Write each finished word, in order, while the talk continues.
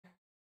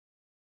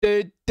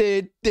Scott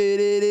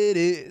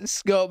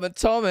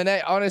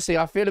McTominay. Honestly,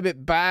 I feel a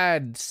bit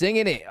bad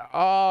singing it.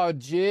 Oh,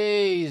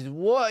 jeez.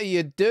 What are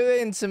you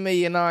doing to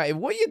me, United?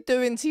 What are you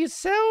doing to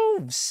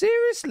yourselves?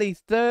 Seriously,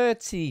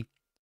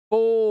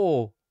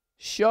 34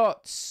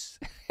 shots.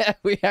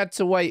 We had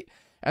to wait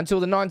until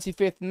the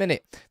 95th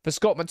minute for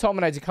Scott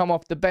McTominay to come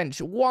off the bench.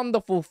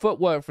 Wonderful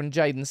footwork from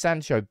Jadon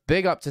Sancho.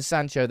 Big up to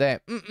Sancho there.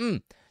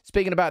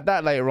 Speaking about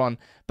that later on.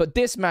 But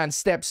this man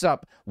steps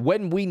up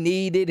when we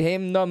needed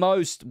him the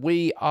most.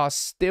 We are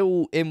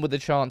still in with a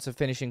chance of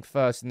finishing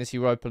first in this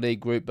Europa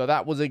League group. But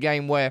that was a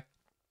game where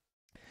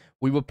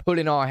we were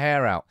pulling our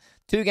hair out.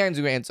 2 games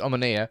against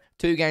Omonia.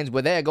 2 games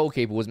where their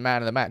goalkeeper was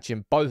man of the match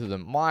in both of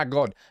them. My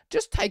God.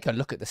 Just take a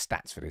look at the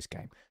stats for this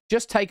game.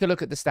 Just take a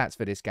look at the stats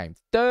for this game.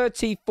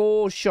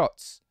 34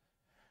 shots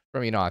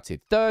from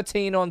United.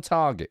 13 on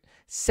target.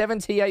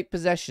 78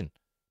 possession.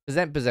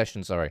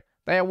 Possession, sorry.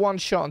 They had 1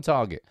 shot on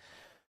target.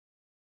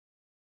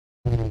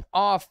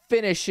 Our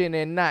finishing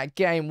in that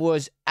game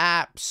was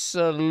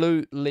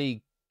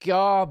absolutely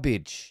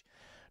garbage.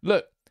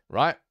 Look,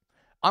 right?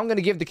 I'm going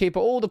to give the keeper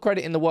all the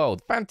credit in the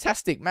world.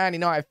 Fantastic Man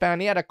United fan.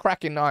 He had a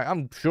cracking night.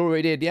 I'm sure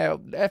he did. Yeah,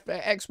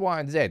 X, Y,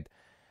 and Z.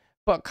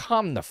 But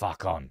come the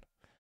fuck on.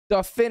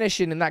 The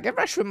finishing in that game.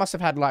 Rashford must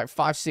have had like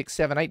 5, 6,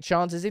 7, 8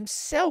 chances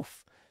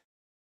himself.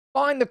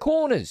 Find the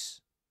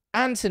corners.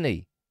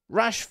 Anthony,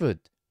 Rashford,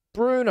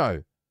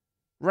 Bruno,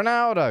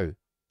 Ronaldo,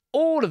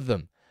 all of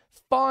them.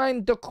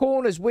 Find the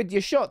corners with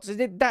your shots. Is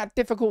it that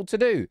difficult to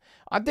do?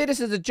 I did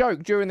this as a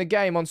joke during the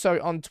game on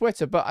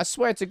Twitter, but I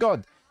swear to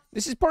God,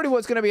 this is probably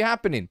what's going to be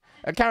happening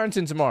at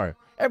Carrington tomorrow.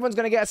 Everyone's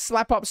going to get a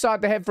slap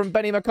upside the head from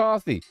Benny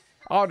McCarthy,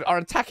 our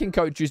attacking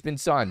coach who's been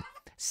signed.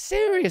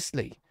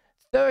 Seriously.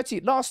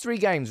 Last 3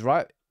 games,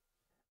 right?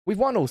 We've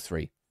won all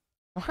 3.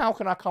 How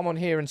can I come on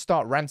here and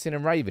start ranting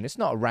and raving? It's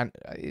not a rant.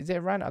 Is it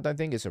a rant? I don't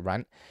think it's a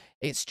rant.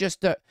 It's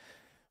just that,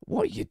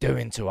 what are you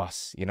doing to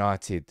us,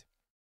 United?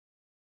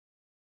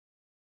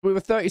 We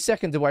were 30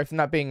 seconds away from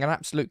that being an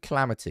absolute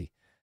calamity.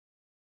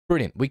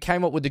 Brilliant. We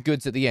came up with the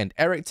goods at the end.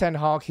 Ten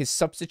Hag, his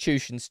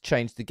substitutions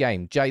changed the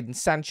game. Jadon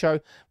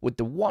Sancho with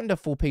the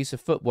wonderful piece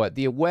of footwork,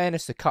 the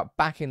awareness to cut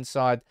back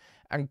inside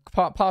and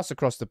pass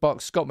across the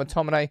box. Scott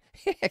McTominay,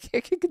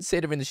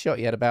 considering the shot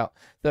he had about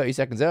 30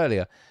 seconds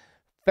earlier.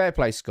 Fair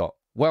play, Scott.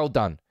 Well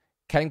done.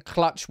 Came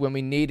clutch when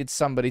we needed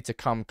somebody to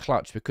come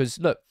clutch. Because,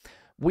 look,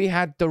 we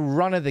had the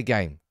run of the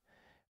game.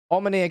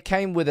 Omonia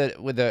came with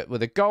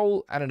a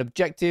goal and an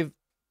objective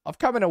of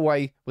coming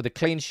away with a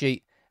clean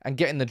sheet and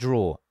getting the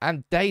draw.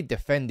 And they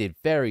defended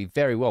very,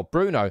 very well.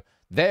 Bruno,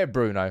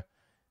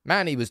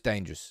 man, he was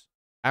dangerous.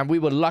 And we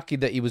were lucky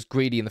that he was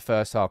greedy in the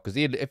first half. Because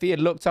if he had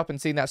looked up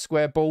and seen that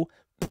square ball,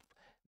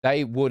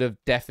 they would have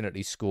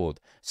definitely scored.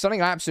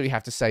 Something I absolutely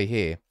have to say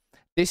here.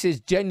 This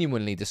is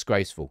genuinely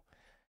disgraceful.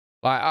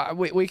 Like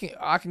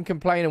I can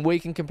complain and we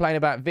can complain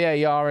about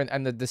VAR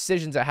and the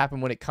decisions that happen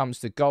when it comes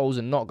to goals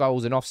and not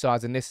goals and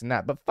offsides and this and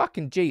that. But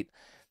fucking Jeet,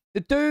 the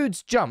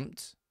dudes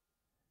jumped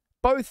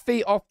both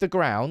feet off the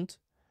ground.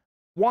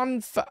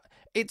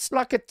 It's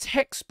like a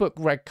textbook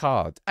red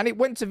card. And it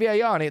went to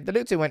VAR and the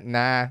looked at it went,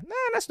 nah,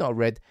 that's not a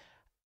red.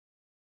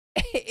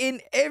 In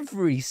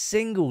every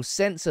single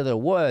sense of the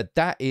word,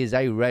 that is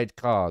a red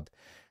card.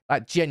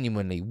 Like,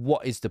 genuinely,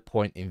 what is the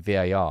point in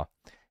VAR?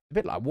 A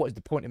bit like, what is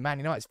the point in Man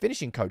United's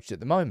finishing coach at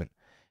the moment?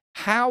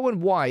 How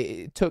and why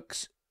it took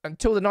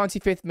until the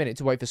 95th minute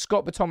to wait for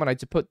Scott McTominay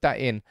to put that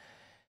in,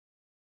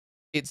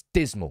 it's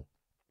dismal.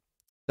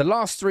 The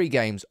last 3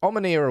 games,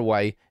 Omonia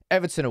away,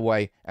 Everton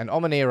away, and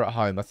Omonia at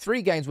home, are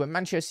 3 games where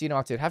Manchester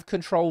United have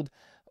controlled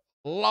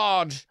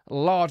large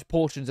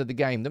portions of the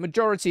game, the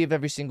majority of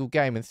every single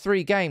game, and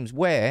 3 games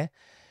where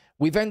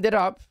we've ended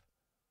up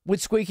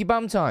with squeaky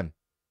bum time.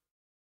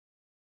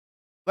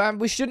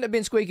 We shouldn't have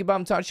been squeaky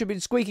bum time. It should have been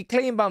squeaky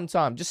clean bum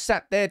time. Just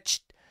sat there,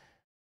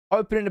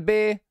 opening a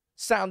beer,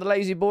 sat on the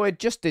lazy boy,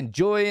 just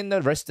enjoying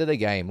the rest of the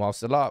game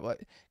whilst the light.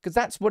 Because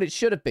that's what it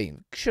should have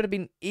been. Should have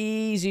been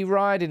easy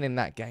riding in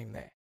that game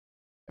there.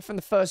 From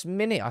the first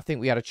minute, I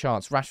think we had a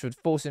chance. Rashford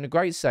forcing a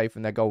great save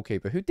from their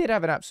goalkeeper, who did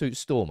have an absolute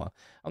stormer.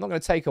 I'm not going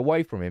to take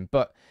away from him,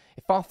 but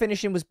if our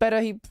finishing was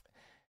better, he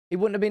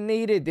wouldn't have been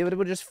needed. It would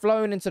have just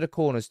flown into the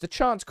corners. The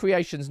chance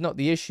creation's not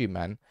the issue,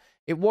 man.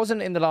 It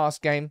wasn't in the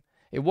last game.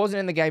 It wasn't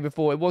in the game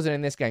before. It wasn't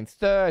in this game.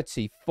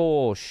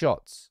 34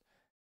 shots.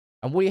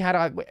 And we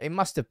had, it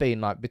must have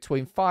been like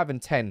between 5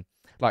 and 10,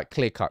 like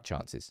clear-cut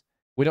chances.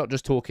 We're not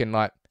just talking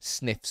like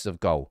sniffs of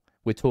goal.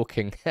 We're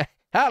talking,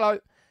 hello,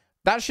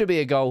 that should be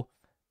a goal.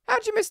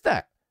 How'd you miss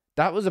that?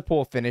 That was a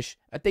poor finish,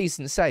 a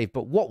decent save,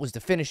 but what was the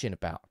finishing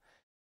about?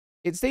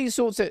 It's these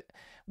sorts of...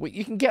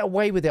 You can get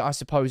away with it, I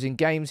suppose, in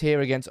games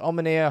here against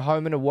Omonia,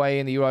 home and away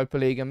in the Europa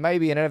League, and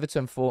maybe in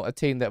Everton for a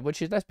team that,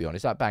 which is, let's be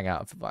honest, like bang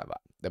out,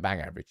 the bang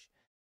average.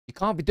 You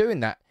can't be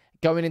doing that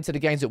going into the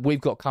games that we've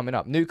got coming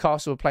up.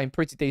 Newcastle are playing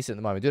pretty decent at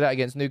the moment. Do that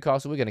against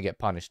Newcastle, we're going to get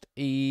punished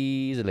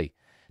easily.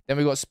 Then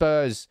we've got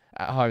Spurs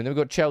at home. Then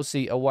we've got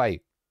Chelsea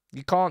away.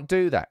 You can't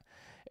do that.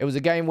 It was a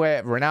game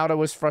where Ronaldo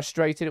was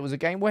frustrated. It was a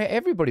game where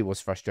everybody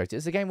was frustrated.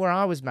 It's a game where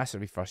I was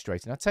massively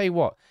frustrated. And I tell you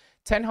what,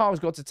 Ten Hag's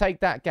got to take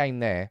that game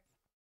there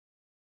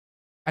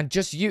and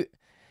just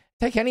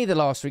take any of the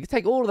last three,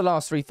 take all of the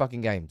last three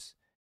fucking games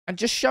and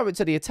just show it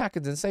to the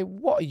attackers and say,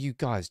 what are you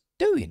guys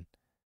doing?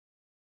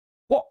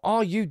 What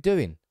are you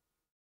doing?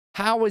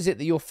 How is it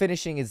that your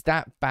finishing is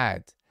that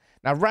bad?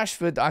 Now,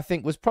 Rashford, I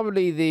think, was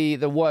probably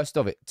the worst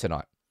of it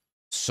tonight.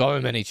 So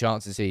many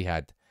chances he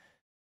had.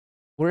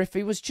 Where if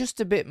he was just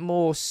a bit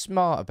more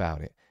smart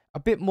about it, a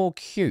bit more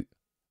cute,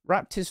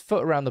 wrapped his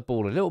foot around the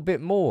ball a little bit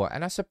more,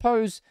 and I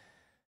suppose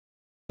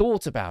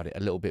thought about it a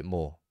little bit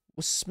more,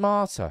 was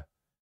smarter,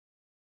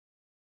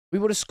 we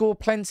would have scored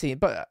plenty.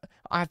 But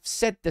I've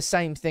said the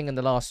same thing in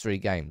the last three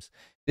games.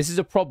 This is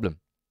a problem,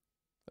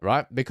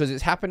 right? Because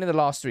it's happened in the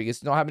last three.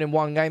 It's not happening in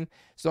one game.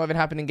 It's not even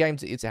happening in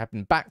games. It's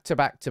happening back to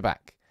back to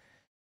back.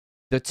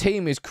 The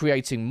team is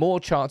creating more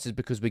chances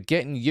because we're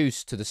getting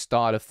used to the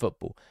style of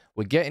football.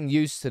 We're getting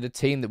used to the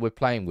team that we're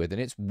playing with,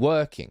 and it's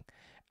working.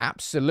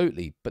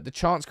 Absolutely. But the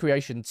chance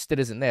creation still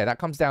isn't there. That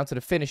comes down to the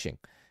finishing.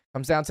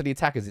 Comes down to the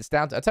attackers. It's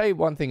down to... I'll tell you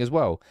one thing as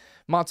well.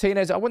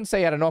 Martinez, I wouldn't say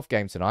he had an off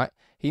game tonight.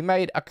 He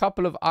made a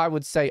couple of, I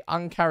would say,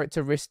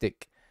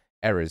 uncharacteristic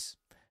errors.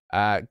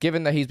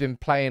 Given that he's been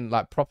playing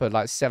like proper,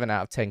 like 7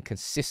 out of 10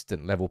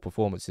 consistent level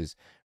performances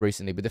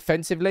recently. But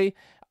defensively,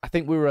 I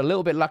think we were a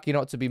little bit lucky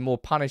not to be more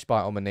punished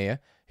by Omonia,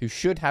 who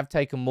should have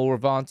taken more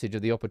advantage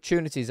of the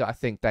opportunities that I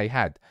think they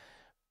had.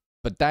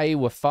 But they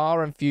were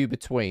far and few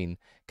between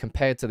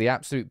compared to the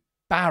absolute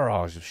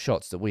barrage of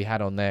shots that we had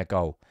on their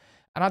goal.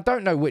 And I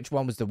don't know which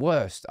one was the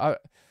worst. As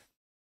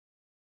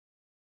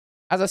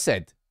I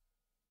said,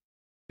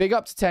 big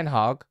up to Ten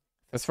Hag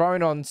for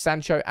throwing on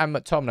Sancho and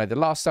McTominay. The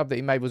last sub that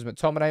he made was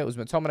McTominay. It was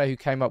McTominay who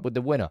came up with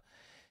the winner.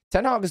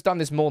 Ten Hag has done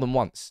this more than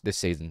once this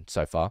season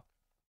so far.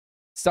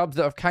 Subs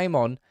that have came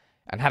on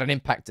and had an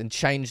impact and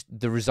changed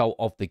the result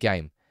of the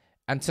game.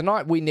 And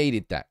tonight we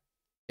needed that.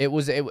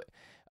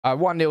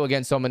 1-0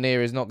 against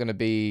Omonia is not going to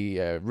be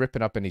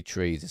ripping up any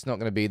trees. It's not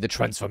going to be the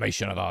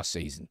transformation of our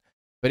season.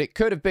 But it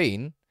could have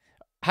been,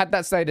 had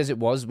that stayed as it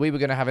was, we were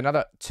going to have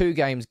another 2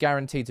 games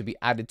guaranteed to be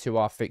added to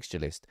our fixture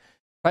list.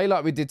 Play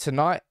like we did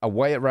tonight,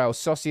 away at Real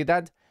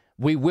Sociedad,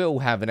 we will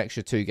have an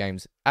extra 2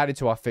 games added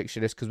to our fixture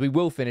list because we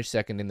will finish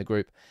second in the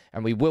group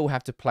and we will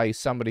have to play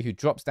somebody who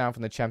drops down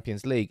from the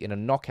Champions League in a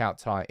knockout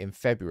tie in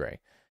February.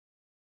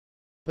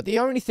 But the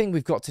only thing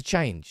we've got to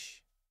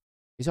change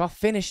is our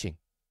finishing.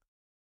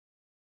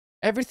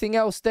 Everything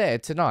else there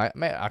tonight,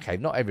 okay,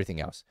 not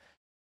everything else.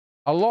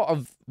 A lot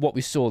of what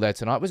we saw there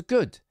tonight was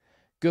good.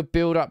 Good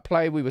build-up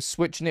play. We were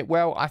switching it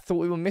well. I thought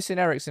we were missing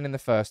Eriksen in the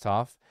first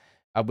half.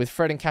 With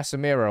Fred and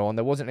Casemiro on,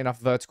 there wasn't enough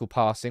vertical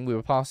passing. We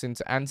were passing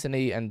to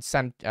Anthony and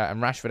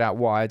Rashford out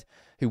wide,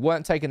 who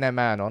weren't taking their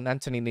man on.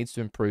 Anthony needs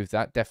to improve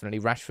that, definitely.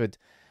 Rashford,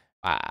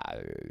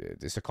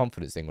 it's a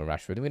confidence thing with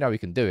Rashford. We know he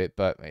can do it,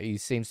 but he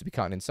seems to be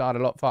cutting inside a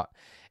lot.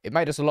 It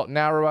made us a lot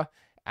narrower,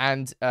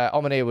 and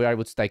Omonia were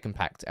able to stay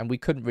compact, and we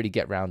couldn't really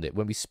get round it.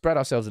 When we spread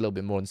ourselves a little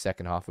bit more in the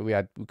second half, we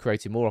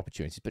created more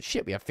opportunities. But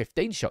shit, we had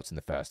 15 shots in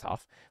the first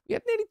half. We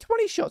had nearly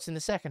 20 shots in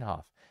the second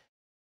half.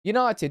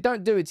 United,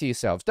 don't do it to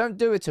yourselves. Don't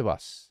do it to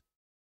us.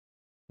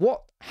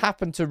 What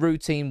happened to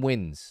routine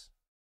wins?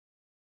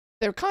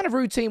 They're kind of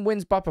routine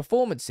wins by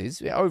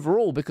performances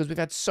overall because we've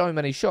had so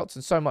many shots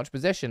and so much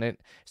possession.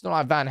 It's not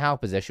like Van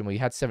Gaal possession where you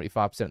had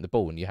 75% of the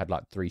ball and you had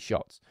like 3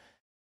 shots.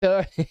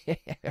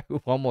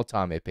 One more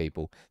time here,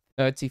 people.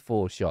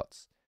 34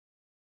 shots.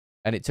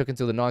 And it took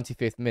until the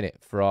 95th minute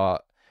for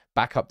our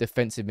backup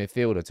defensive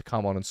midfielder to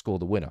come on and score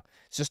the winner.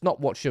 It's just not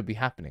what should be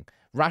happening.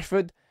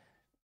 Rashford,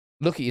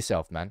 look at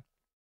yourself, man.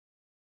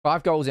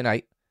 5 goals in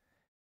 8.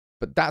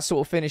 But that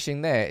sort of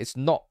finishing there,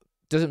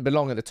 doesn't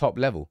belong at the top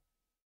level.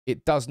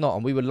 It does not.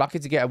 And we were lucky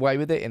to get away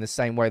with it in the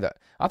same way that...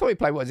 I thought he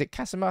played, what is it,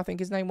 Casemiro, I think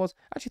his name was?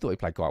 I actually thought he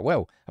played quite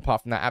well.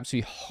 Apart from that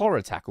absolute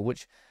horror tackle,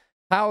 which...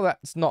 How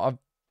that's not a...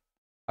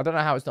 I don't know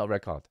how it's not a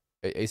red card.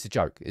 It's a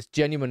joke. It's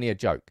genuinely a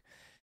joke.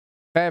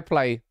 Fair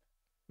play.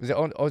 Was it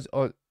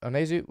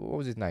Onezu? What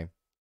was his name?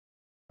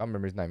 I can't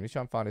remember his name. Let's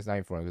try and find his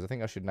name for him because I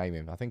think I should name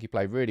him. I think he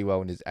played really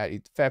well. And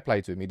fair play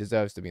to him. He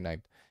deserves to be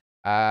named.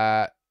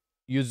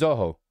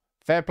 Yuzoho.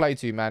 Fair play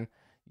to you, man.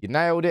 You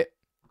nailed it.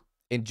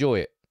 Enjoy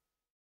it.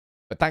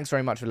 But thanks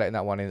very much for letting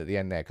that one in at the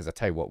end there, because I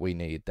tell you what, we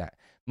needed that.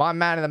 My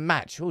man of the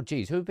match. Oh,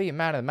 geez. Who would be a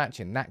man of the match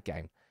in that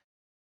game?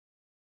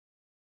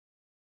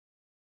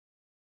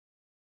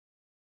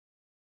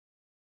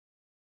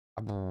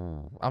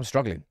 I'm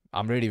struggling.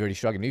 I'm really, really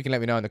struggling. You can let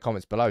me know in the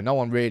comments below. No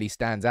one really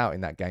stands out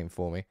in that game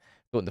for me.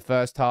 But in the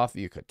first half,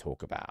 you could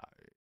talk about...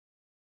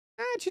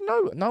 Actually,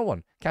 no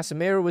one.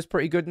 Casemiro was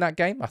pretty good in that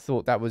game. I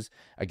thought that was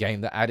a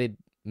game that added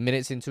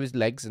minutes into his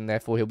legs, and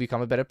therefore he'll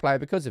become a better player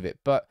because of it.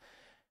 But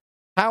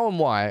how and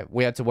why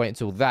we had to wait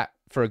until that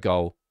for a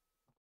goal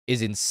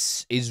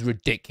is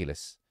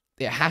ridiculous.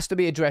 It has to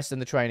be addressed in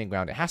the training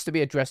ground. It has to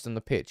be addressed on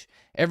the pitch.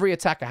 Every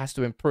attacker has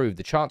to improve.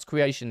 The chance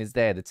creation is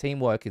there. The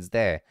teamwork is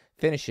there.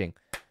 Finishing.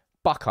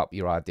 Buck up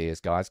your ideas,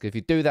 guys. Because if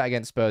you do that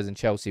against Spurs and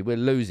Chelsea, we're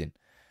losing.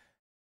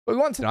 But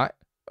we won tonight,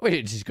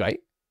 which is great.